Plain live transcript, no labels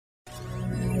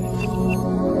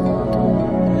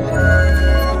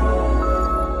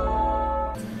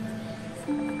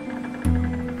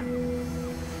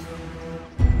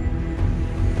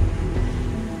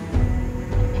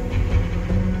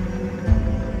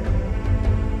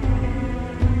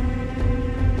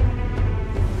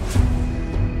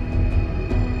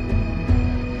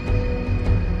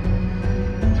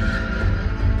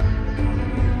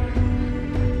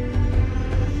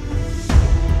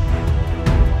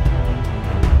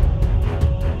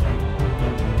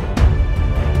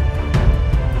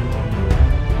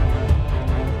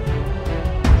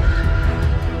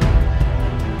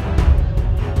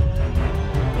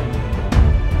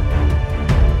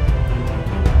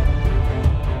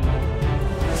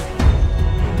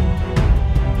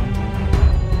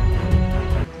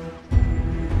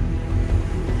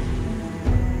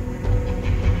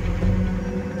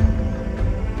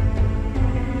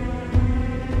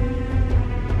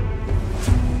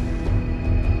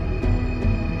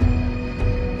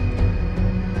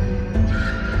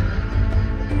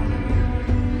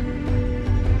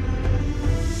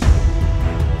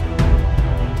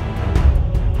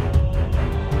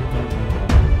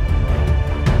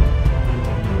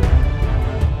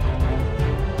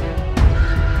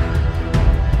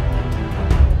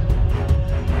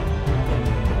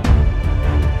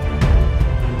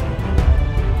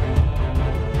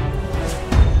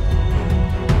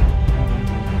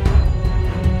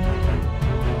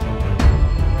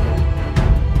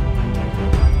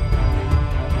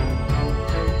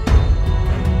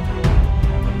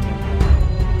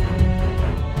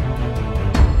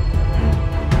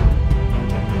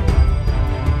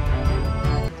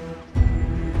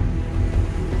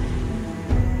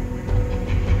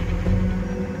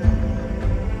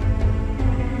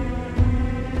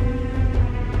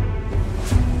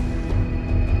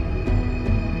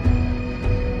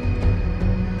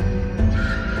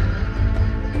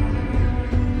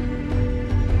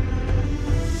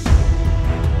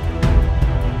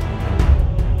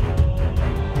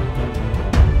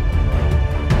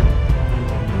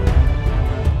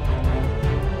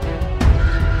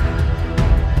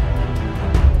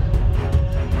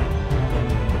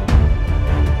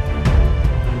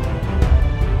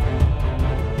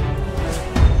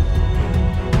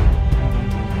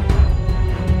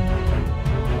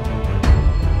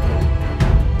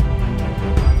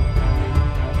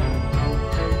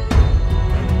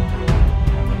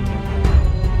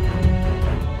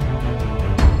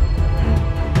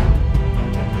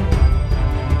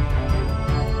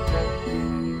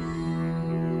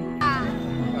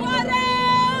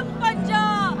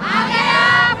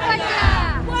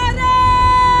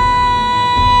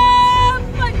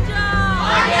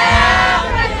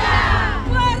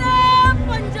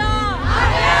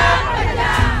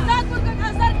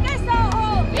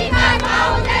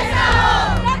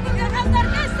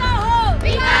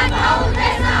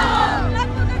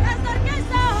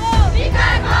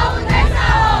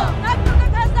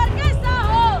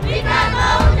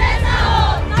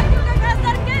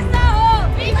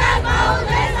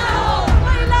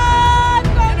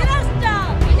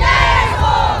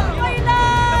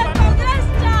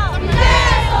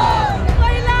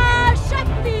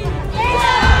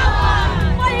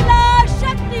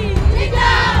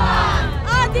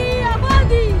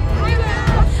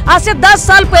आज से 10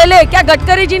 साल पहले क्या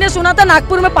गडकरी जी ने सुना था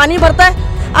नागपुर में पानी भरता है?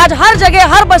 आज हर जगह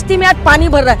हर बस्ती में आज पानी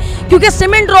भर रहा है, क्योंकि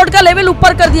सीमेंट रोड का लेवल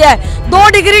ऊपर कर दिया है, 2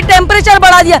 डिग्री टेम्परेचर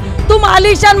बढ़ा दिया। तुम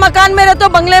आलीशान मकान में रहते हो,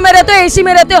 बंगले में रहते हो, एसी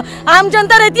में रहते हो, आम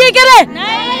जनता रहती है क्या रे?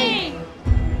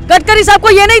 नहीं। गडकरी साहब को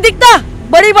ये नहीं दिखता?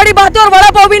 बड़ी बड़ी बातें और वड़ा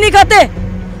पाव भी नहीं खाते।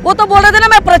 वो तो बोल रहे थे ना,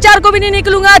 मैं प्रचार को भी नहीं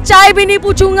निकलूंगा, चाय भी नहीं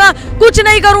पूछूंगा, कुछ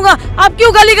नहीं करूंगा। आप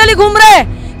क्यों गली गली घूम रहे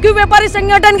हैं? क्यों व्यापारी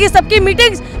संगठन की सबकी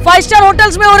मीटिंग्स 5 स्टार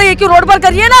होटल्स में हो रही है? क्यों रोड पर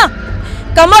करिए ना?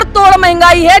 कमर तोड़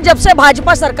महंगाई है जब से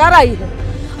भाजपा सरकार आई है।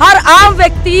 हर आम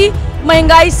व्यक्ति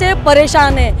महंगाई से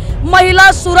परेशान है। महिला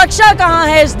सुरक्षा कहाँ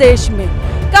है इस देश में?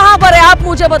 कहाँ पर है? आप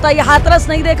मुझे बताइए। हाथरस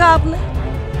नहीं देखा आपने?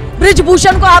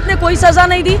 ब्रिजभूषण को आपने कोई सजा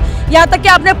नहीं दी, यहाँ तक कि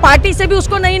आपने पार्टी से भी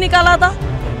उसको नहीं निकाला था।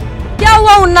 क्या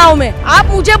हुआ उन्नाव में? आप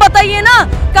मुझे बताइए ना,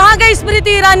 कहाँ गई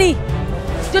स्मृति ईरानी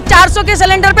जो 400 के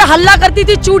सिलेंडर पे हल्ला करती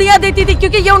थी, चूड़ियां देती थी,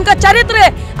 क्योंकि ये उनका चरित्र है।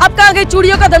 अब कहाँ गई?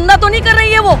 चूड़ियों का धंधा तो नहीं कर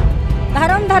रही है वो।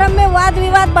 धर्म में वाद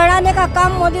विवाद बढ़ाने का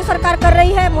काम मोदी सरकार कर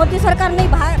रही है। मोदी सरकार नहीं,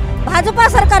 भाजपा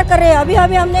सरकार कर रही है। अभी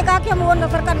हमने कहा कि हम वो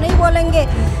सरकार नहीं बोलेंगे।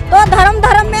 तो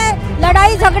धर्म में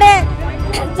लड़ाई झगड़े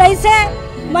जैसे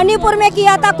मणिपुर में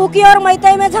किया था, कुकी और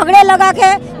मैतेई में झगड़े लगा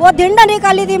के वो धिंड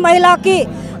निकाली थी महिला की,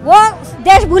 वो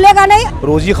देश भूलेगा नहीं।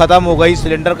 रोजी खत्म हो गई।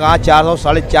 सिलेंडर कहाँ 400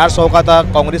 450 का था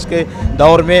कांग्रेस के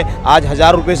दौर में, आज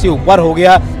 1000 रुपये से ऊपर हो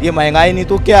गया। ये महंगाई नहीं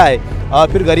तो क्या है?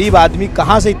 और फिर गरीब आदमी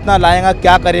कहाँ से इतना लाएगा,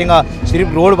 क्या करेगा?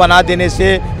 सिर्फ रोड बना देने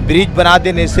से, ब्रिज बना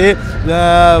देने से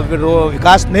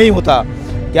विकास नहीं होता।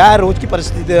 क्या है, रोज की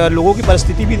परिस्थिति, लोगों की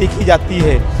परिस्थिति भी देखी जाती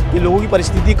है कि लोगों की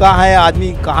परिस्थिति कहाँ है,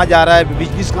 आदमी कहाँ जा रहा है,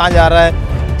 बिजनेस कहाँ जा रहा है,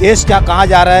 देश क्या कहाँ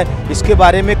जा रहा है, इसके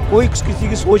बारे में कोई किसी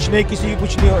की सोच नहीं, किसी की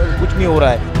कुछ नहीं हो रहा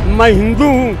है। मैं हिंदू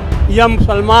हूँ या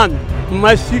मुसलमान,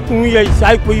 मैं सिख हूँ या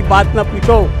ईसाई, कोई बात ना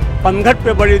पूछो। पनघट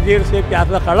पे बड़ी देर से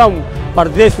प्यासा खड़ा हूँ,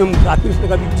 परदेश में मुसाफिर से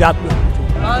कभी जात ना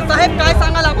पूछो। साहेब काय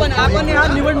सांगाल आपण या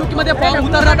निवडणुकीमध्ये फॉर्म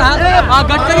उतरणार आहात,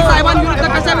 गडकरी साहेबांविरुद्ध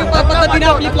कशा पद्धतीने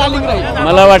आपली प्लॅनिंग राहील?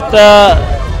 मला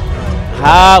वाटतं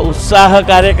हा उत्साह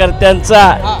कार्यकर्त्यांचा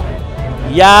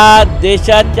या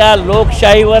देशाच्या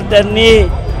लोकशाहीवर त्यांनी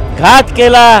घात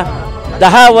केला।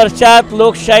 10 वर्षात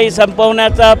लोकशाही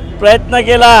संपवण्याचा प्रयत्न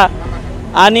केला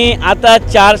आणि आता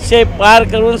 400 पार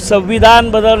करून संविधान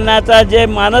बदलण्याचा जे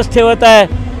मानस ठेवत आहे,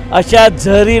 अशा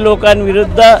झरी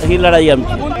लोकांविरुद्ध ही लढाई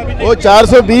आमची। वो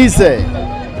 420 है,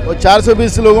 वो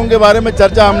 420 लोगों के बारे में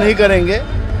चर्चा हम नहीं करेंगे,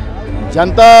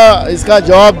 जनता इसका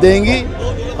जवाब देंगी।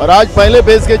 और आज पहले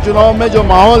फेज के चुनाव में जो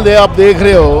माहौल है आप देख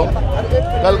रहे हो,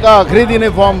 कल का आखिरी दिन है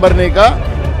फॉर्म भरने का।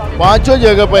 5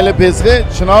 जगह पहले फेज के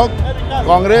चुनाव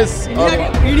कांग्रेस और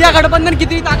इंडिया गठबंधन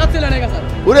कितनी ताकत से लड़ेगा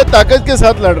सर? पूरे ताकत के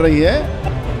साथ लड़ रही है।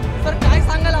 सर काय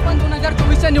सांगाल आपण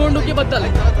 2024च्या निवडणुकीबद्दल?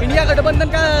 इंडिया गठबंधन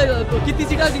का किती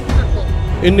सीटा जिंकू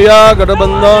शकतो? इंडिया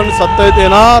गठबंधन सत्तेत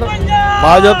येणार,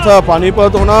 भाजपचा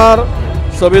पानिपत होणार,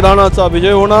 संविधानाचा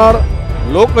विजय होणार,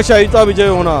 लोकशाहीचा विजय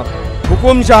होणार,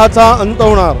 हुकुमशहाचा अंत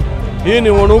होणार। ही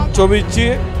निवडणूक 24ची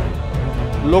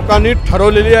लोकांनी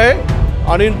ठरवलेली आहे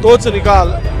आणि तोच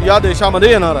निकाल या देशामध्ये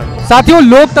येणार आहे। साथियों,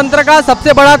 लोकतंत्र का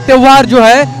सबसे बड़ा त्योहार जो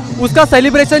है उसका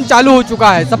सेलिब्रेशन चालू हो चुका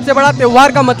है। सबसे बड़ा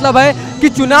त्योहार का मतलब है कि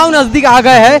चुनाव नजदीक आ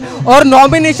गए हैं और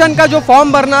नॉमिनेशन का जो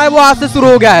फॉर्म भरना है वो आज से शुरू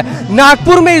हो गया है।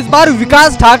 नागपुर में इस बार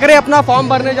विकास ठाकरे अपना फॉर्म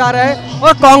भरने जा रहे हैं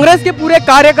और कांग्रेस के पूरे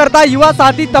कार्यकर्ता, युवा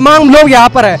साथी, तमाम लोग यहाँ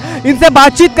पर हैं। इनसे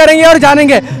बातचीत करेंगे और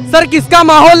जानेंगे सर किसका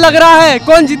माहौल लग रहा है,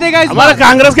 कौन जीतेगा इस बार? हमारा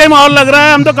कांग्रेस का ही माहौल लग रहा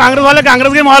है। हम तो कांग्रेस वाले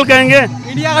कांग्रेस के माहौल कहेंगे।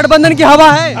 इंडिया गठबंधन की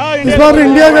हवा है इस बार।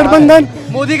 इंडिया गठबंधन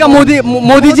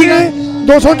मोदी जी का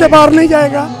 200 के पार नहीं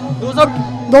जाएगा,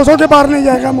 200 के पार नहीं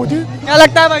जाएगा मोदी। क्या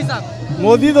लगता है भाई साहब?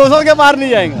 मोदी 200 के पार नहीं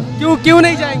जाएंगे। क्यों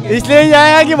नहीं जाएंगे? इसलिए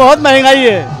जाएगा कि बहुत महंगाई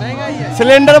है,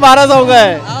 सिलेंडर 1200 हो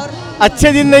गए,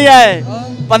 अच्छे दिन नहीं आए,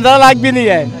 15 लाख भी नहीं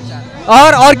आए।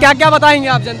 और क्या क्या बताएंगे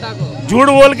आप जनता को? झूठ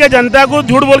बोल के जनता को,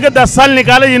 झूठ बोल के 10 साल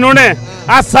निकाले जिन्होंने,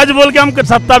 आज सच बोल के हम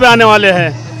सत्ता पे आने वाले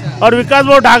हैं। और विकास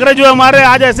ठाकरे जो हमारे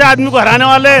आज ऐसे आदमी को हराने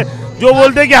वाले, जो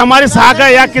बोलते हैं कि हमारी साख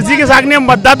है या किसी की साख नहीं, हम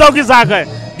मतदाताओं की साख है,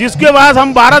 जिसके बाद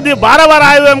हम 12 बार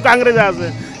आए हुए हम कांग्रेस यहाँ से।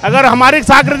 अगर हमारी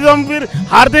साख रहती तो हम फिर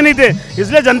हारते नहीं थे।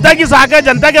 इसलिए जनता की साख है,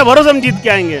 जनता के भरोसे हम जीत के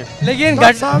आएंगे। लेकिन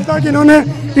 10 साल तक इन्होंने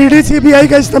ईडी सीबीआई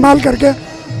का इस्तेमाल करके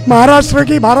महाराष्ट्र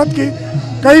की, भारत की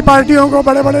कई पार्टियों को,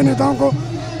 बड़े बड़े नेताओं को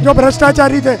जो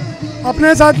भ्रष्टाचारी थे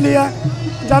अपने साथ लिया।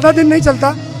 ज़्यादा दिन नहीं चलता,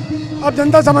 अब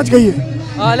जनता समझ गई है।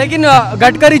 लेकिन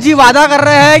गडकरी जी वादा कर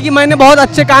रहे हैं कि मैंने बहुत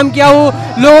अच्छे काम किया हूँ,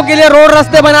 लोगों के लिए रोड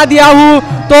रास्ते बना दिया हूँ,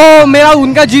 तो मेरा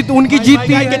उनकी जीत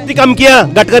थी। कितनी कम किया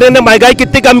गडकरी ने? महंगाई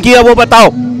कितनी कम किया वो बताओ।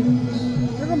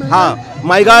 हाँ,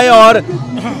 महंगाई और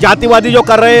जातिवादी जो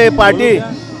कर रहे हैं पार्टी।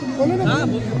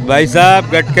 भाई साहब,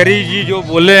 गडकरी जी जो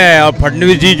बोले हैं और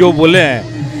फडणवीस जी जो बोले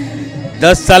हैं,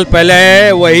 10 साल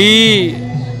पहले वही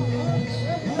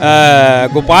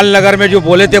गोपाल नगर में जो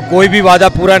बोले थे कोई भी वादा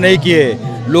पूरा नहीं किए,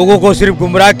 लोगों को सिर्फ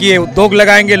गुमराह किए। उद्योग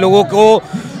लगाएंगे, लोगों को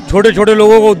छोटे छोटे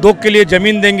लोगों को उद्योग के लिए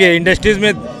ज़मीन देंगे, इंडस्ट्रीज़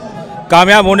में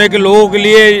कामयाब होने के लोगों के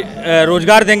लिए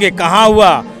रोजगार देंगे। कहाँ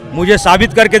हुआ? मुझे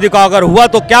साबित करके दिखाओ। अगर हुआ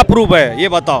तो क्या प्रूफ है ये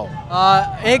बताओ।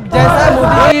 एक जैसा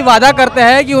मोदी जी वादा करते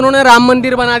हैं कि उन्होंने राम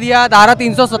मंदिर बना दिया, धारा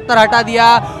 370 हटा दिया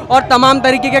और तमाम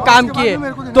तरीके के काम किए,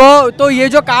 तो ये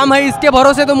जो काम है इसके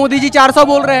भरोसे तो मोदी जी 400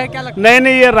 बोल रहे हैं, क्या लगता है?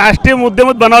 नहीं, ये राष्ट्रीय मुद्दे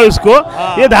मत बनाओ इसको।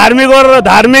 ये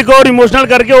धार्मिक और इमोशनल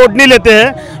करके वोट नहीं लेते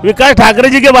हैं। विकास ठाकरे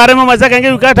जी के बारे में हम ऐसा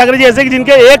कहेंगे, विकास ठाकरे जी ऐसे कि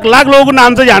जिनके 1 लाख लोगों को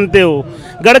नाम से जानते हो।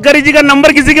 गडकरी जी का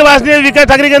नंबर किसी के पास नहीं है, विकास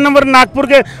ठाकरे का नंबर नागपुर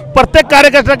के प्रत्येक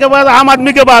कार्यकर्ता के पास, आम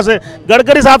आदमी के पास है।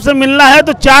 गडकरी साहब से मिलना है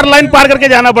तो 4 लाइन पार करके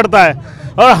जाना पड़ता है,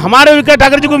 और हमारे विकास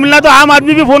ठाकरे जी को मिलना है तो आम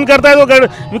आदमी भी फोन करता है तो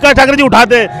विकास ठाकरे जी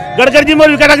उठाते हैं। गडकरी जी में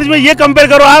और विकास ठाकरे जी में ये कंपेयर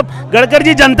करो आप। गडकरी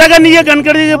जी जनता का नहीं है,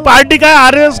 गडकरी जी पार्टी का है,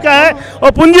 आरएसएस का है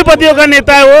और पूंजीपतियों का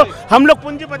नेता है वो। हम लोग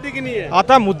पूंजीपति की नहीं है।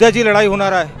 आता मुद्द्याची लढाई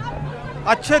होणार आहे।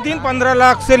 अच्छे दिन 15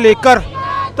 लाख से लेकर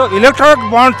तो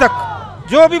इलेक्ट्रॉनिक बॉन्ड तक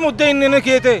जो भी मुद्दे इन्होंने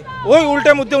किए थे वही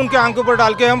उल्टे मुद्दे उनके आंखों पर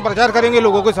डाल के हम प्रचार करेंगे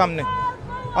लोगों के सामने,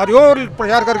 और यो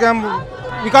प्रचार करके हम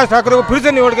विकास ठाकरे को फिर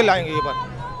से निवड़ के लाएंगे ये बार,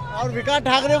 और विकास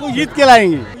ठाकरे को जीत के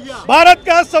लाएंगे। भारत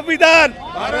का संविधान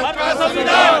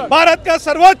भारत का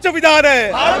सर्वोच्च विधान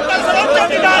है,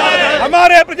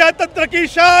 हमारे प्रजातंत्र की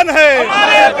शान है।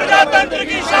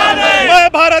 मैं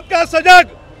भारत का सजग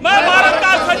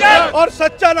और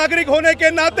सच्चा नागरिक होने के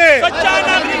नाते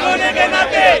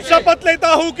शपथ लेता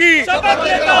हूँ कि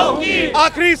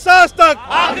आखिरी सांस तक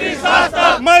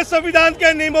मैं संविधान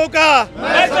के नियमों का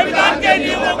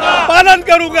पालन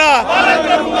करूंगा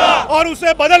और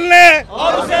उसे बदलने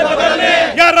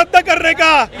या रद्द करने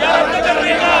का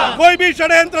कोई भी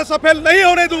षड्यंत्र सफल नहीं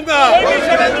होने दूंगा।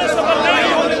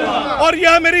 और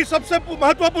यह मेरी सबसे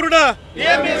महत्वपूर्ण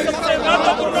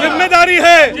जिम्मेदारी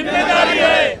है।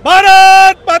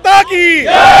 भारत माता की,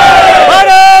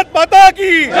 भारत माता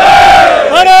की,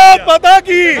 भारत माता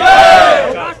की।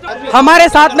 हमारे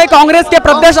साथ में कांग्रेस के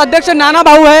प्रदेश अध्यक्ष नाना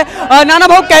भाऊ है। नाना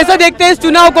भाऊ, कैसे देखते हैं इस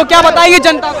चुनाव को, क्या बताइए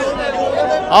जनता को?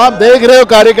 आप देख रहे हो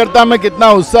कार्यकर्ता में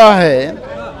कितना उत्साह है,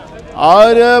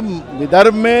 और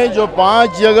विदर्भ में जो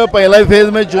 5 जगह पहले फेज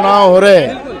में चुनाव हो रहे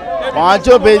हैं,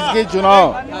 5 फेज के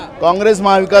चुनाव कांग्रेस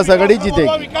महाविकास आघाड़ी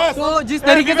जीतेगी। तो जिस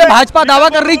तरीके से भाजपा दावा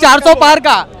कर रही 400 पार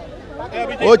का,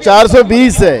 वो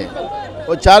 420 है।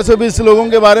 वो 420 लोगों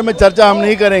के बारे में चर्चा हम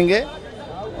नहीं करेंगे,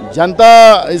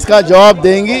 जनता इसका जवाब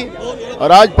देंगी।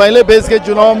 और आज पहले फेज के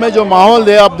चुनाव में जो माहौल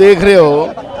है आप देख रहे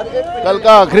हो, कल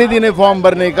का आखिरी दिन है फॉर्म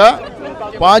भरने का।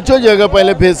 5 जगह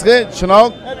पहले फेज के चुनाव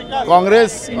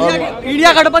कांग्रेस और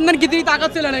इंडिया गठबंधन कितनी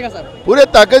ताकत से लड़ेगा सर? पूरे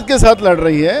ताकत के साथ लड़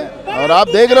रही है, और आप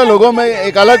देख रहे हो लोगों में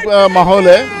एक अलग माहौल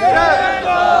है।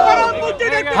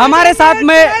 हमारे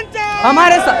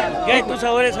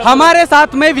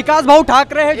साथ में विकास भाऊ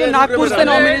ठाकरे है जो नागपूर से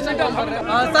नॉमिनेशन कर रहे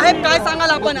हैं। साहेब, काय सांगाल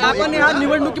आपण ह्या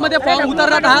निवडणुकीमध्ये फॉर्म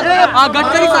उतरणार आहात,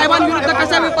 गडकरी साहेबांविरुद्ध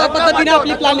कशा पद्धतीने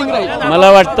आपली प्लॅनिंग राहील?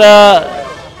 मला वाटतं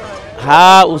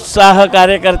हा उत्साह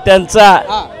कार्यकर्त्यांचा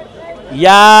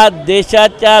या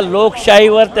देशाच्या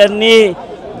लोकशाहीवर त्यांनी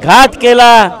घात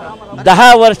केला।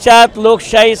 10 वर्षात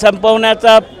लोकशाही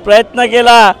संपवण्याचा प्रयत्न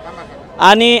केला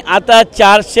आणि आता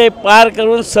 400 पार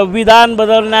करून संविधान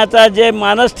बदलण्याचा जे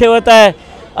मानस ठेवत आहे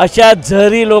अशा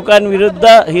जहरी लोकांविरुद्ध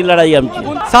ही लड़ाई आमची।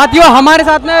 साथियों, हमारे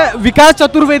साथ में विकास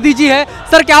चतुर्वेदी जी है।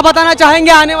 सर, क्या बताना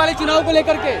चाहेंगे आने वाले चुनाव को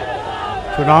लेकर के?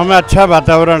 चुनाव में अच्छा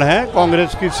वातावरण है,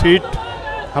 कांग्रेस की सीट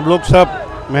हम लोग सब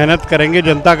मेहनत करेंगे,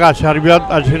 जनता का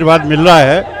आशीर्वाद मिल रहा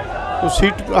है, तो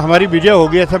सीट हमारी विजय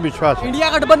होगी ऐसा विश्वास है। इंडिया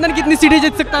गठबंधन कितनी सीटें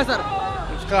जीत सकता है सर?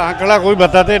 इसका आंकड़ा कोई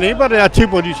बताते नहीं, पर अच्छी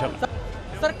पोजीशन।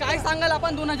 सर, काय सांगाल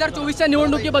आपण 2024च्या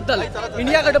निवडणुकीबद्दल?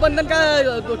 इंडिया गठबंधन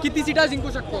का किती सीटा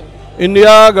जिंकू शकतो?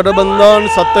 इंडिया गठबंधन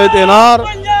सत्तेत येणार,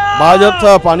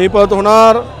 भाजपचा पानिपत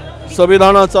होणार,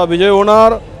 संविधानाचा विजय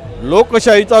होणार,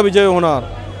 लोकशाहीचा विजय होणार,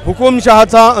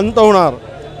 हुकुमशहाचा अंत होणार,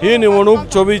 ही निवडणूक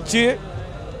 24ची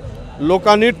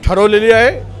लोकांनी ठरवलेली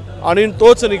आहे आणि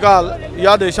तोच निकाल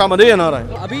या देशामध्ये येणार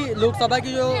आहे। अभी लोकसभा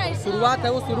की जो शुरुआत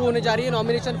है वो शुरू होने जा रही है।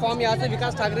 नॉमिनेशन फॉर्म यहाँ से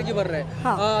विकास ठाकरे जी भर रहे हैं।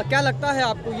 हाँ। क्या लगता है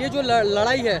आपको ये जो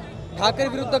लड़ाई है ठाकरे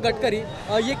विरुद्ध गडकरी,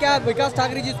 ये क्या विकास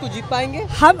ठाकरे जी इसको जीत पाएंगे?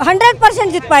 हम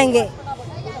 100% जीत पाएंगे।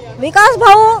 विकास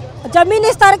भाऊ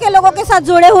जमीनी स्तर के लोगों के साथ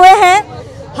जुड़े हुए हैं,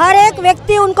 हर एक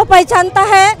व्यक्ति उनको पहचानता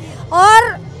है,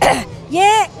 और ये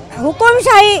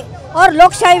हुकुमशाही और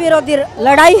लोकशाही विरोधी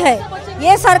लड़ाई है।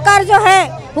 ये सरकार जो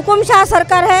है हुकुमशाह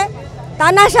सरकार है,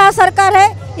 तानाशाह सरकार है,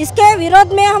 इसके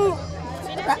विरोध में हम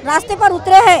रास्ते पर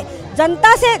उतरे हैं।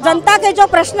 जनता के जो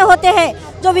प्रश्न होते हैं,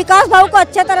 जो विकास भाऊ को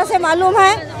अच्छे तरह से मालूम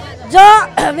है,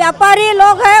 जो व्यापारी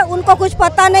लोग हैं उनको कुछ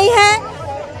पता नहीं है,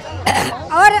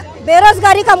 और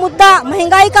बेरोजगारी का मुद्दा,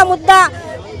 महंगाई का मुद्दा,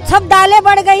 सब दालें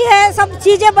बढ़ गई है, सब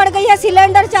चीज़ें बढ़ गई है।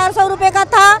 सिलेंडर 400 रुपये का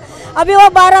था, अभी वो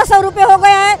 1200 रुपये हो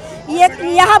गया है। ये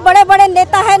यहाँ बड़े बड़े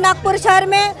नेता है, नागपुर शहर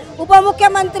में उप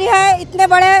मुख्यमंत्री है, इतने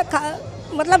बड़े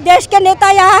मतलब देश के नेता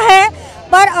यहाँ है,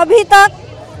 पर अभी तक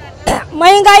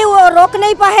महंगाई वो रोक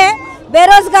नहीं पाए,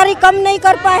 बेरोजगारी कम नहीं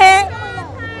कर पाए।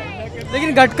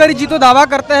 लेकिन गडकरी जी तो दावा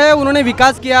करते हैं उन्होंने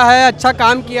विकास किया है, अच्छा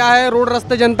काम किया है, रोड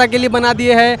रास्ते जनता के लिए बना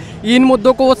दिए हैं, इन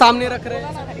मुद्दों को वो सामने रख रहे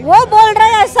हैं। वो बोल रहे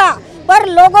हैं ऐसा, पर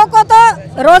लोगों को तो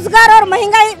रोजगार और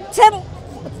महंगाई से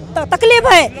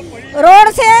तकलीफ है।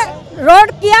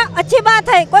 रोड किया अच्छी बात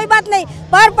है, कोई बात नहीं,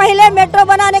 पर पहले मेट्रो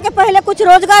बनाने के पहले कुछ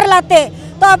रोजगार लाते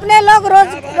तो अपने लोग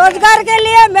रोजगार के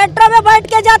लिए मेट्रो में बैठ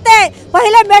के जाते।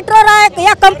 पहले मेट्रो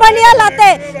या कंपनियां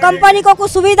लाते, कंपनी को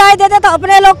कुछ सुविधाएं देते तो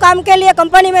अपने लोग काम के लिए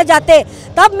कंपनी में जाते,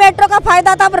 तब मेट्रो का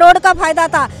फायदा था, तब रोड का फायदा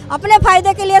था। अपने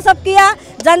फायदे के लिए सब किया,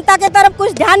 जनता के तरफ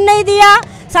कुछ ध्यान नहीं दिया।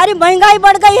 सारी महंगाई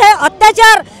बढ़ गई है,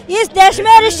 अत्याचार इस देश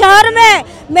में, इस शहर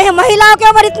में महिलाओं के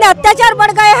ऊपर इतने अत्याचार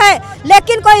बढ़ गए हैं,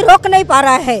 लेकिन कोई रोक नहीं पा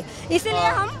रहा है। इसलिए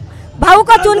हम भाऊ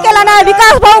को चुन के लाना है,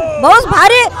 विकास भाऊ बहुत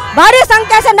भारी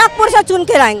संख्या से नागपुर से चुन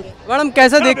के लाएंगे। मैडम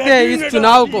कैसे देखते हैं इस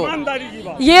चुनाव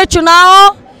को? ये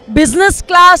चुनाव बिजनेस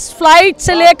क्लास फ्लाइट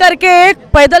से लेकर के एक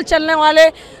पैदल चलने वाले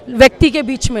व्यक्ति के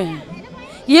बीच में है।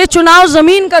 ये चुनाव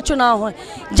ज़मीन का चुनाव है।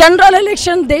 जनरल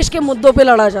इलेक्शन देश के मुद्दों पे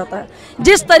लड़ा जाता है।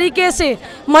 जिस तरीके से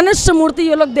मनुष्य मूर्ति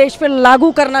ये लोग देश पे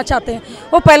लागू करना चाहते हैं,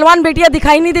 वो पहलवान बेटियां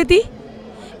दिखाई नहीं देती।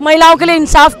 महिलाओं के लिए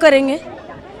इंसाफ करेंगे,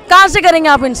 कहाँ से करेंगे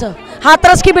आप इंसाफ?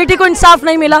 हाथरस की बेटी को इंसाफ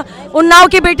नहीं मिला, उन्नाव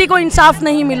की बेटी को इंसाफ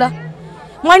नहीं मिला,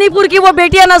 मणिपुर की वो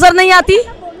बेटियां नजर नहीं आती,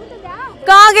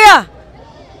 कहाँ गया?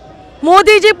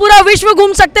 मोदी जी पूरा विश्व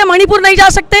घूम सकते, मणिपुर नहीं जा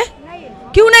सकते?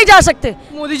 क्यों नहीं जा सकते?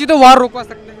 मोदी जी तो वॉर रुकवा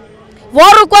सकते हैं।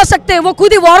 वॉर रुकवा सकते हैं, वो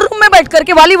खुद ही वॉर रूम में बैठ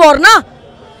करके, वाली वॉर ना।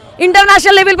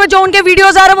 इंटरनेशनल लेवल पे जो उनके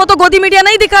वीडियोस आ रहे हैं वो तो गोदी मीडिया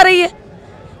नहीं दिखा रही है।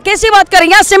 कैसी बात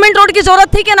करेंगे? यहाँ सीमेंट रोड की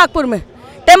जरूरत थी क्या नागपुर में?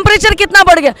 टेम्परेचर कितना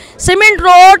बढ़ गया। सीमेंट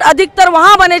रोड अधिकतर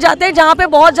वहाँ बने जाते हैं जहाँ पे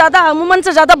बहुत ज़्यादा, अमूमन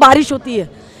से ज़्यादा बारिश होती है।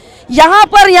 यहाँ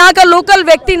पर यहाँ का लोकल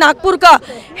व्यक्ति नागपुर का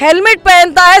हेलमेट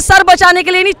पहनता है, सर बचाने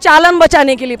के लिए नहीं, चालन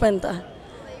बचाने के लिए पहनता है।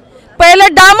 पहले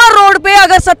डामर रोड पे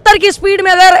अगर 70 की स्पीड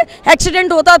में अगर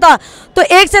एक्सीडेंट होता था तो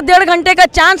 1 से 1.5 घंटे का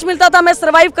चांस मिलता था मैं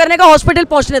सर्वाइव करने का हॉस्पिटल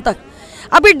पहुंचने तक।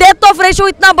 अभी डेथ ऑफ रेशियो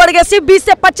इतना बढ़ गया, सिर्फ 20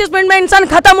 से 25 मिनट में इंसान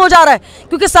खत्म हो जा रहा है,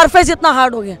 क्योंकि सरफेस इतना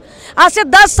हार्ड हो गया। आज से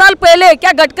 10 साल पहले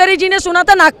क्या गडकरी जी ने सुना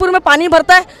था नागपुर में पानी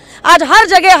भरता है? आज हर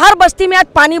जगह, हर बस्ती में आज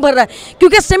पानी भर रहा है,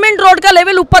 क्योंकि सीमेंट रोड का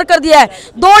लेवल ऊपर कर दिया है,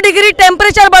 2 डिग्री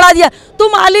टेम्परेचर बढ़ा दिया।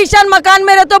 तुम आलीशान मकान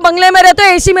में रहते हो, बंगले में रहते हो,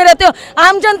 एसी में रहते हो,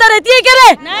 आम जनता रहती है क्या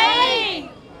रे? नहीं।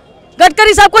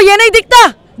 गडकरी साहब को ये नहीं दिखता?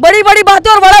 बड़ी बड़ी बातें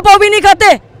और वड़ा पाव भी नहीं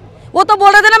खाते। वो तो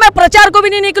बोल रहे थे ना, मैं प्रचार को भी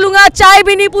नहीं निकलूंगा, चाय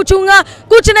भी नहीं पूछूंगा,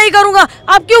 कुछ नहीं करूंगा।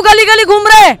 आप क्यों गली गली घूम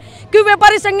रहे हैं? क्यों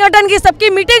व्यापारी संगठन की सबकी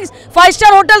मीटिंग्स 5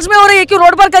 स्टार होटल्स में हो रही है? क्यों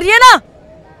रोड पर करिए ना।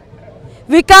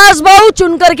 विकास बाबू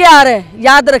चुन करके आ रहे हैं,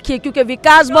 याद रखिए, क्योंकि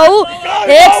विकास बाबू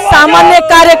एक सामान्य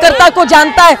कार्यकर्ता को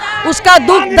जानता है, उसका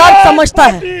दुख दर्द समझता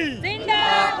है।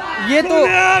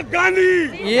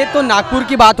 ये तो नागपुर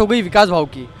की बात हो गई विकास भाव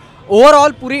की।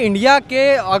 ओवरऑल पूरी इंडिया के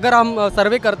अगर हम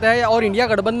सर्वे करते हैं और इंडिया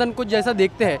गठबंधन को जैसा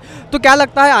देखते हैं, तो क्या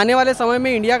लगता है आने वाले समय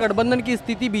में इंडिया गठबंधन की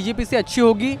स्थिति बीजेपी से अच्छी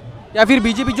होगी, या फिर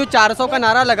बीजेपी जो 400 का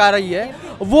नारा लगा रही है,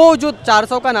 वो जो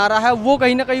 400 का नारा है वो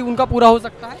कहीं ना कहीं उनका पूरा हो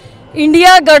सकता है?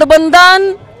 इंडिया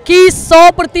गठबंधन की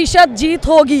 100% जीत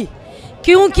होगी,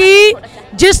 क्योंकि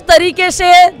जिस तरीके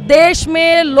से देश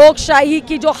में लोकशाही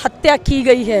की जो हत्या की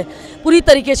गई है पूरी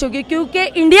तरीके से होगी, क्योंकि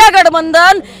इंडिया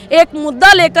गठबंधन एक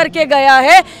मुद्दा लेकर के गया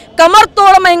है। कमर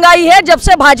तोड़ महंगाई है जब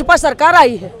से भाजपा सरकार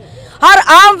आई है। हर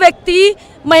आम व्यक्ति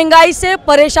महंगाई से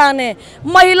परेशान है।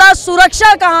 महिला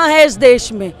सुरक्षा कहाँ है इस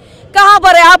देश में? कहाँ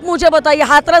पर है? आप मुझे बताइए।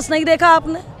 हाथरस नहीं देखा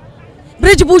आपने?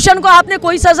 ब्रिजभूषण को आपने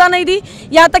कोई सजा नहीं दी,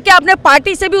 यहाँ तक कि आपने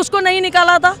पार्टी से भी उसको नहीं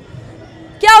निकाला था।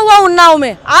 क्या हुआ उन्नाव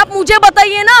में? आप मुझे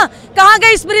बताइए ना, कहाँ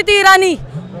गई स्मृति ईरानी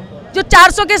जो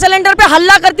 400 के सिलेंडर पे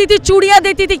हल्ला करती थी, चूड़ियां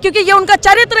देती थी, क्योंकि ये उनका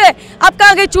चरित्र है। अब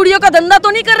कहाँ गई? चूड़ियों का धंधा तो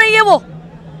नहीं कर रही है वो।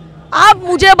 आप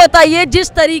मुझे बताइए, जिस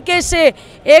तरीके से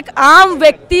एक आम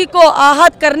व्यक्ति को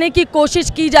आहत करने की कोशिश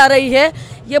की जा रही है,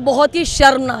 ये बहुत ही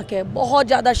शर्मनाक है, बहुत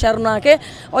ज़्यादा शर्मनाक है।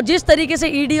 और जिस तरीके से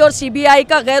ईडी और सीबीआई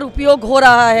का गैर उपयोग हो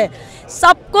रहा है,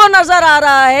 सबको नज़र आ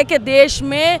रहा है कि देश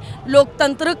में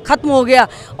लोकतंत्र खत्म हो गया।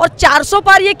 और 400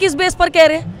 पार ये किस बेस पर कह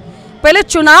रहे हैं? पहले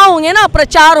चुनाव होंगे ना,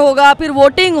 प्रचार होगा, फिर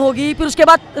वोटिंग होगी, फिर उसके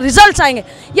बाद रिजल्ट्स आएंगे।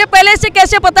 ये पहले से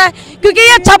कैसे पता है? क्योंकि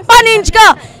ये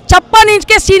 56 इंच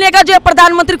के सीने का जो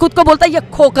प्रधानमंत्री खुद को बोलता है, ये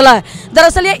खोखला है।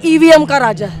 दरअसल ये ईवीएम का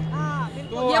राजा है।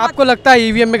 तो आपको लगता है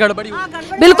ईवीएम में गड़बड़ी हुई?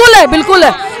 बिल्कुल है, बिल्कुल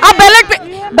है। आप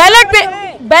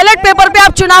बैलेट पेपर पे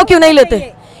आप चुनाव क्यों नहीं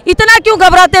लेते? इतना क्यों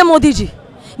घबराते हैं मोदी जी?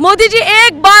 मोदी जी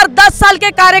एक बार 10 साल के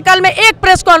कार्यकाल में एक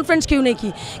प्रेस कॉन्फ्रेंस क्यों नहीं की?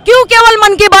 क्यों केवल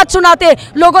मन की बात सुनाते?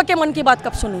 लोगों के मन की बात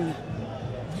कब सुनेंगे?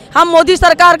 हम मोदी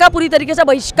सरकार का पूरी तरीके से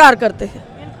बहिष्कार करते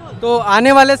हैं। तो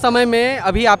आने वाले समय में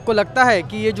अभी आपको लगता है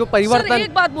कि ये जो परिवर्तन,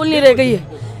 एक बात बोलनी रह गई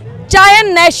है, चाहे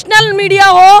नेशनल मीडिया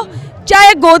हो,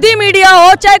 चाहे गोदी मीडिया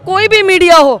हो, चाहे कोई भी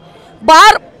मीडिया हो,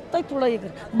 बार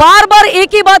बार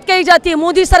एक ही बात कही जाती है,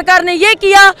 मोदी सरकार ने ये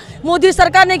किया, मोदी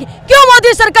सरकार ने क्यों?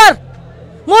 मोदी सरकार,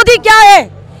 मोदी क्या है?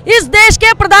 इस देश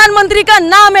के प्रधानमंत्री का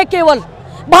नाम है केवल।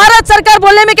 भारत सरकार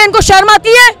बोलने में क्या इनको शर्म आती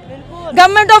है?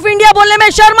 गवर्नमेंट ऑफ इंडिया बोलने में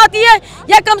शर्म आती है?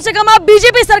 या कम से कम आप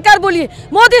बीजेपी सरकार बोलिए,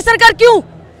 मोदी सरकार क्यों?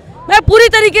 मैं पूरी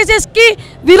तरीके से इसकी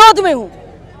विरोध में हूँ।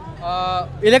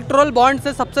 इलेक्टोरल बॉन्ड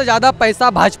से सबसे ज़्यादा पैसा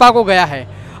भाजपा को गया है,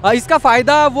 इसका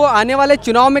फायदा वो आने वाले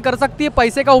चुनाव में कर सकती है,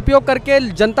 पैसे का उपयोग करके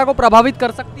जनता को प्रभावित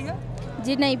कर सकती है?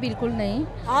 जी नहीं, बिल्कुल नहीं।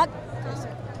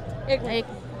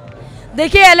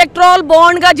 देखिए, इलेक्टोरल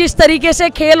बॉन्ड का जिस तरीके से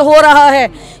खेल हो रहा है,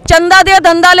 चंदा दे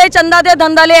धंधा ले, चंदा दे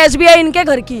धंधा ले, एसबीआई इनके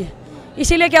घर की है,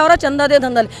 इसीलिए क्या हो रहा है? चंदा दे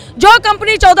धंधा ले। जो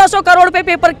कंपनी 1400 करोड़ पे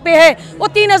पेपर पे है, वो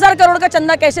 3000 करोड़ का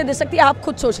चंदा कैसे दे सकती है? आप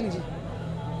खुद सोच लीजिए।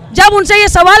 जब उनसे ये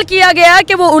सवाल किया गया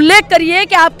कि वो उल्लेख करिए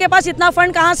कि आपके पास इतना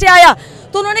फंड कहाँ से आया,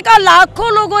 तो उन्होंने कहा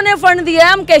लाखों लोगों ने फंड दिया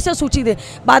है, हम कैसे सूची दें?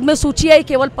 बाद में सूची आई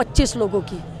केवल 25 लोगों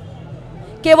की,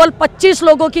 केवल 25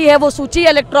 लोगों की है वो सूची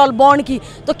इलेक्टोरल बॉन्ड की।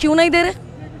 तो क्यों नहीं दे रहे?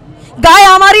 गाय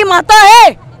हमारी माता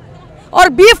है और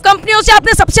बीफ कंपनियों से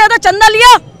आपने सबसे ज्यादा चंदा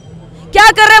लिया। क्या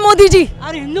कर रहे हैं मोदी जी?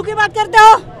 अरे हिंदू की बात करते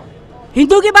हो,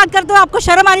 हिंदू की बात करते हो, आपको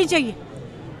शर्म आनी चाहिए।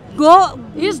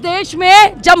 इस देश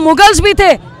में जब मुगल्स भी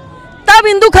थे तब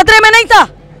हिंदू खतरे में नहीं था।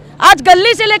 आज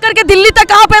गली से लेकर के दिल्ली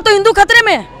तक आप है तो हिंदू खतरे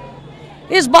में है।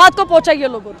 इस बात को पहुंचाइए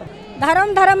लोगों तक।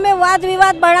 धर्म में वाद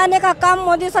विवाद बढ़ाने का काम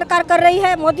मोदी सरकार कर रही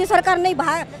है। मोदी सरकार नहीं,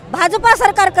 भाजपा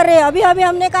सरकार कर रही है। अभी अभी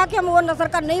हमने कहा कि हम वो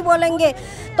सरकार नहीं बोलेंगे।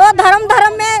 तो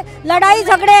धर्म में लड़ाई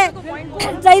झगड़े,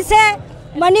 जैसे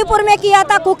मणिपुर में किया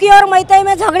था, कुकी और मैतेई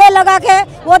में झगड़े लगा के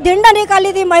वो धिंड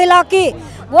निकाली थी महिला की,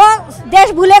 वो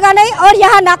देश भूलेगा नहीं। और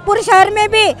यहाँ नागपुर शहर में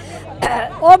भी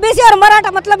ओबीसी और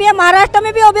मराठा, मतलब ये महाराष्ट्र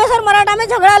में भी ओबीसी और मराठा में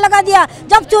झगड़ा लगा दिया।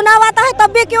 जब चुनाव आता है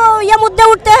तब भी क्यों ये मुद्दे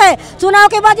उठते हैं? चुनाव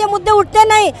के बाद ये मुद्दे उठते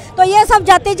नहीं। तो ये सब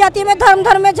जाति में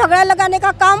धर्म में झगड़ा लगाने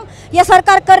का काम ये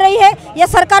सरकार कर रही है। ये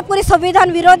सरकार पूरी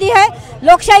संविधान विरोधी है।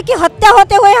 लोकशाही की हत्या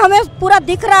होते हुए हमें पूरा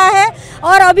दिख रहा है।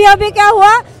 और अभी क्या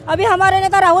हुआ, अभी हमारे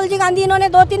नेता राहुल जी गांधी इन्होंने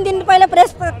 2-3 दिन पहले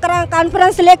प्रेस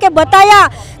कॉन्फ्रेंस लेके बताया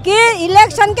कि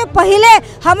इलेक्शन के पहले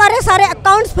हमारे सारे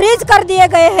अकाउंट्स फ्रीज कर दिए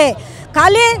गए हैं।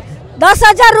 खाली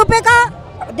 10,000 रुपये का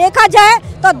देखा जाए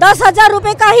तो 10,000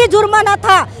 रुपये का ही जुर्माना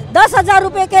था। 10,000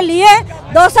 रुपये के लिए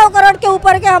 200 करोड़ के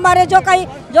ऊपर के हमारे जो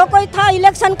कोई था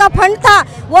इलेक्शन का फंड था,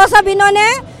 वो सब इन्होंने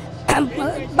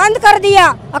बंद कर दिया,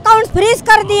 अकाउंट फ्रीज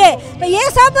कर दिए। तो ये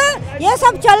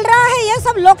सब चल रहा है, ये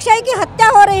सब लोकशाही की हत्या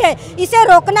हो रही है। इसे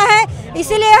रोकना है।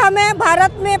 इसीलिए हमें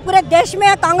भारत में, पूरे देश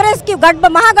में कांग्रेस की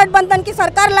महागठबंधन की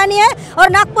सरकार लानी है और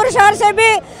नागपुर शहर से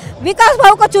भी विकास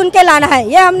भाव को चुन के लाना है।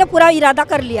 ये हमने पूरा इरादा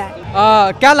कर लिया है।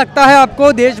 क्या लगता है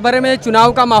आपको, देश भर में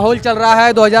चुनाव का माहौल चल रहा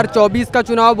है, 2024 का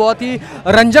चुनाव बहुत ही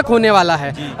रंजक होने वाला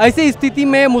है, ऐसी स्थिति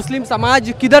में मुस्लिम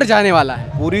समाज किधर जाने वाला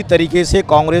है? पूरी तरीके से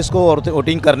कांग्रेस को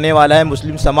वोटिंग करने वाला है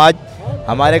मुस्लिम समाज।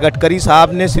 हमारे गडकरी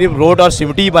साहब ने सिर्फ रोड और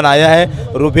सिमटी बनाया है।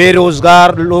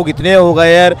 बेरोजगार लोग इतने हो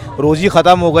गए हैं, रोजी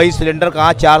ख़त्म हो गई। सिलेंडर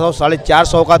कहाँ 400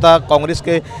 450 का था कांग्रेस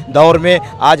के दौर में,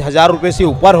 आज 1000 रुपये से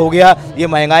ऊपर हो गया। ये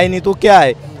महंगाई नहीं तो क्या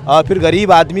है? और फिर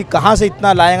गरीब आदमी कहाँ से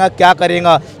इतना लाएगा, क्या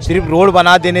करेगा? सिर्फ रोड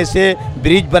बना देने से,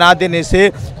 ब्रिज बना देने से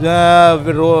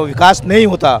विकास नहीं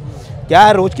होता। क्या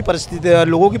है, रोज़ की परिस्थिति,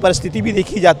 लोगों की परिस्थिति भी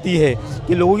देखी जाती है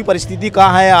कि लोगों की परिस्थिति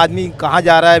कहाँ है, आदमी कहाँ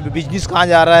जा रहा है, बिजनेस कहाँ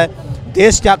जा रहा है,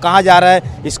 देश कहाँ जा रहा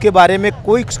है, इसके बारे में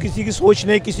कोई किसी की सोच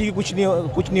नहीं, किसी की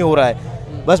कुछ नहीं हो रहा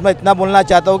है। बस मैं इतना बोलना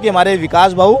चाहता हूँ कि हमारे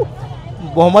विकास भाऊ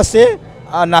बहुमत से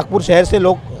नागपुर शहर से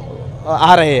लोग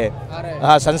आ रहे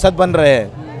हैं, संसद बन रहे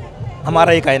हैं,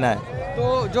 हमारा ये कहना है।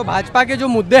 तो जो भाजपा के जो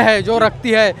मुद्दे हैं जो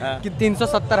रखती है कि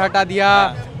 370 हटा दिया,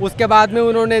 उसके बाद में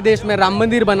उन्होंने देश में राम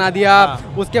मंदिर बना दिया,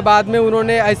 उसके बाद में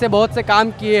उन्होंने ऐसे बहुत से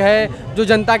काम किए हैं जो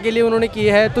जनता के लिए उन्होंने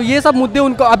किए हैं, तो ये सब मुद्दे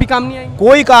उनको अभी काम नहीं आएंगे?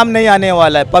 कोई काम नहीं आने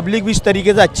वाला है। पब्लिक भी इस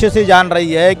तरीके से अच्छे से जान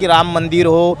रही है कि राम मंदिर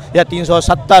हो या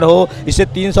 370 हो, इससे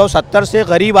 370 से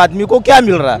गरीब आदमी को क्या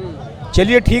मिल रहा है?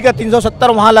 चलिए ठीक है,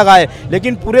 370 वहाँ लगाए,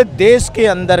 लेकिन पूरे देश के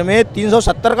अंदर में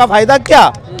 370 का फायदा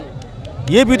क्या?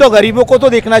 ये भी तो गरीबों को तो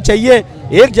देखना चाहिए।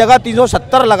 एक जगह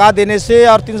 370 लगा देने से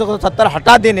और 370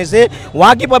 हटा देने से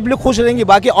वहाँ की पब्लिक खुश रहेंगी,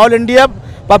 बाकी ऑल इंडिया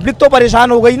पब्लिक तो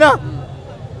परेशान हो गई ना,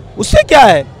 उससे क्या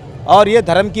है? और ये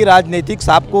धर्म की राजनीतिक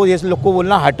साहब को, जैसे लोग को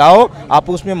बोलना हटाओ, आप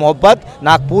उसमें मोहब्बत।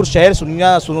 नागपुर शहर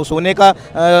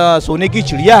सोने की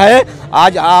चिड़िया है।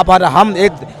 आज आप और हम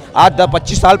आज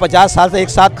 25 साल 50 साल से एक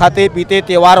साथ खाते पीते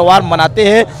त्यौहार वार मनाते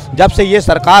हैं। जब से ये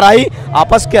सरकार आई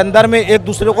आपस के अंदर में एक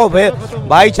दूसरे को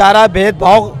भाईचारा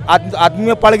भेदभाव आदमी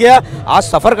में पड़ गया। आज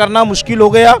सफ़र करना मुश्किल हो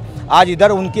गया। आज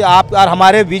इधर उनके आप और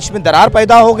हमारे बीच में दरार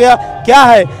पैदा हो गया। क्या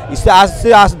है इससे आज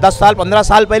से 10 साल 15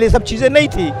 साल पहले सब चीज़ें नहीं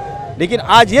थी, लेकिन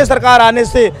आज ये सरकार आने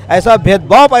से ऐसा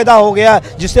भेदभाव पैदा हो गया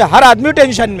जिससे हर आदमी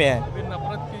टेंशन में है।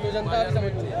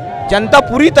 जनता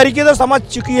पूरी तरीके से समझ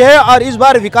चुकी है और इस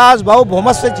बार विकास भाव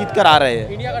बहुमत से जीत कर आ रहे हैं।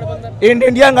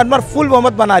 इंडिया गठबंधन फुल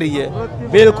बहुमत बना रही है।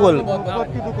 बिल्कुल।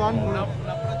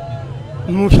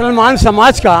 मुसलमान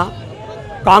समाज का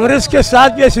कांग्रेस के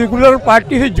साथ या सेकुलर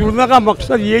पार्टी से जुड़ने का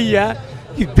मकसद यही है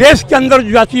कि देश के अंदर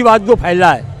जातिवाद जो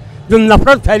फैला है, जो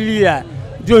नफरत फैली है,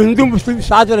 जो हिंदू मुस्लिम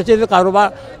साथ रचे थे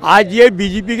कारोबार, आज ये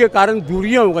बीजेपी के कारण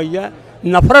दूरियां हो गई है,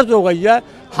 नफरत हो गई है।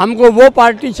 हमको वो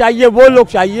पार्टी चाहिए, वो लोग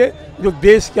चाहिए जो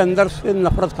देश के अंदर से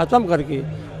नफरत ख़त्म करके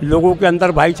लोगों के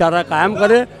अंदर भाईचारा कायम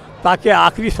करे, ताकि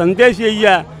आखिरी संदेश यही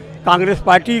है कांग्रेस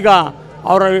पार्टी का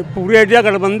और पूरे इंडिया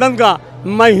गठबंधन का,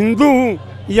 मैं हिंदू हूँ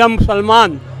या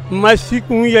मुसलमान, मैं सिख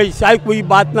हूँ या ईसाई, कोई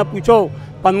बात ना पूछो,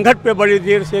 पनघट पे बड़ी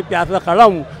देर से प्यासा खड़ा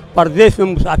हूँ, परदेश में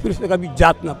मुसाफिर से कभी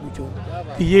जात ना पूछो।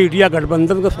 तो ये इंडिया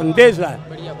गठबंधन का संदेश है,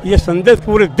 ये संदेश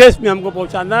पूरे देश में हमको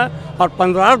पहुँचाना है। और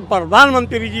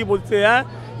प्रधानमंत्री जी बोलते हैं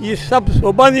ये सब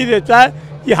शोभा नहीं देता है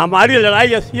कि हमारी लड़ाई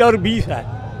 80 और 20 है।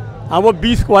 हाँ, वो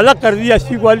 20 को अलग कर दिया,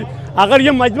 80 को अलग। अगर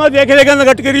ये मजमा देख लेगा ना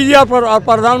गडकरी जी और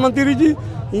प्रधानमंत्री जी,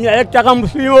 ये 1%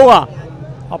 मुस्लिम होगा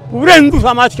और पूरे हिंदू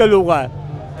समाज के लोग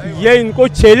हैं। ये इनको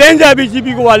चैलेंज है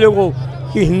बीजेपी को वालों को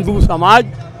कि हिंदू समाज,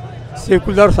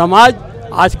 सेकुलर समाज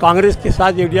आज कांग्रेस के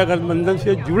साथ इंडिया गठबंधन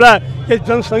से जुड़ा है। ये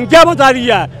जनसंख्या बता रही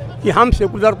है कि हम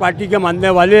सेकुलर पार्टी के मानने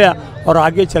वाले हैं और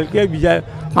आगे चल के विजय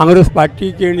कांग्रेस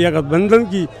पार्टी के इंडिया गठबंधन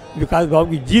की विकास भाव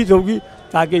की जीत होगी,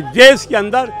 ताकि देश के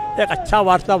अंदर एक अच्छा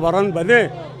वातावरण बने।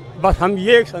 बस हम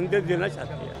ये एक संदेश देना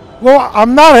चाहते हैं। वो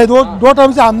आमदार है, दो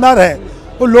टर्म से आमदार है,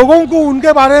 तो लोगों को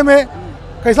उनके बारे में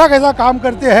कैसा कैसा काम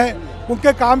करते हैं,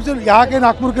 उनके काम से यहाँ के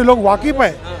नागपुर के लोग वाकिफ़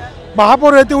है।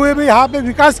 महापौर रहते हुए भी यहाँ पे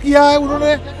विकास किया है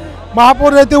उन्होंने।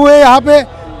 महापौर रहते हुए यहाँ पे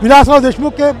विलासराव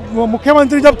देशमुख के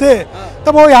मुख्यमंत्री जब थे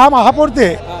तब वो यहाँ महापौर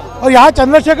थे और यहाँ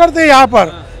चंद्रशेखर थे। यहाँ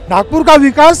पर नागपुर का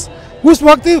विकास उस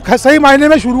वक्त ही सही मायने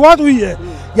में शुरुआत हुई है।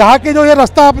 यहाँ के जो ये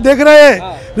रास्ता आप देख रहे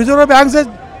हैं रिजर्व बैंक से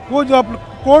वो जो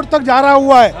कोर्ट तक जा रहा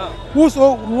हुआ है, उस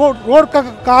रोड का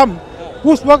काम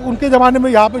उस वक्त उनके ज़माने में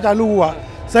यहाँ पे चालू हुआ।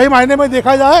 सही मायने में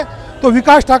देखा जाए तो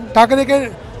विकास ठाकरे के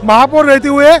महापौर रहते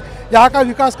हुए यहाँ का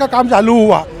विकास का काम चालू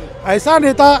हुआ। ऐसा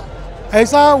नेता,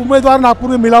 ऐसा उम्मीदवार नागपुर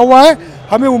में मिला हुआ है।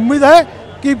 हमें उम्मीद है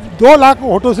कि 2 लाख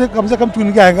वोटों से कम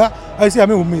चुन के आएगा, ऐसी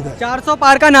हमें उम्मीद है। 400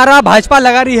 पार का नारा भाजपा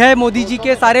लगा रही है, मोदी जी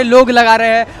के सारे लोग लगा रहे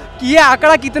हैं कि ये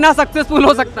आंकड़ा कितना सक्सेसफुल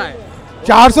हो सकता है?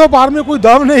 400 पार में कोई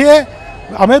दम नहीं है।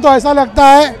 हमें तो ऐसा लगता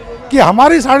है कि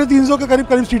हमारी 350 के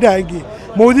करीब सीटें आएंगी।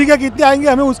 मोदी के कितने आएंगे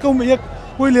हमें उसको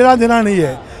कोई लेना देना नहीं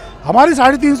है। हमारी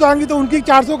 350 आएंगी तो उनकी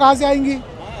 400 कहाँ से आएंगी?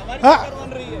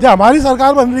 जब हमारी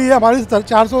सरकार बन रही है, हमारी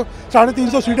 400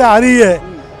 350 सीटें आ रही है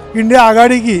इंडिया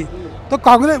आघाड़ी की, तो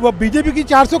कांग्रेस बीजेपी की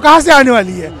 400 कहाँ से आने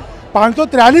वाली है?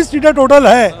 543 सीटें टोटल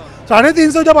है।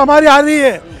 350 जब हमारी आ रही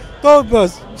है तो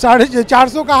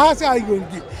 450 कहाँ से आएगी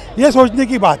उनकी? ये सोचने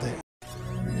की बात है।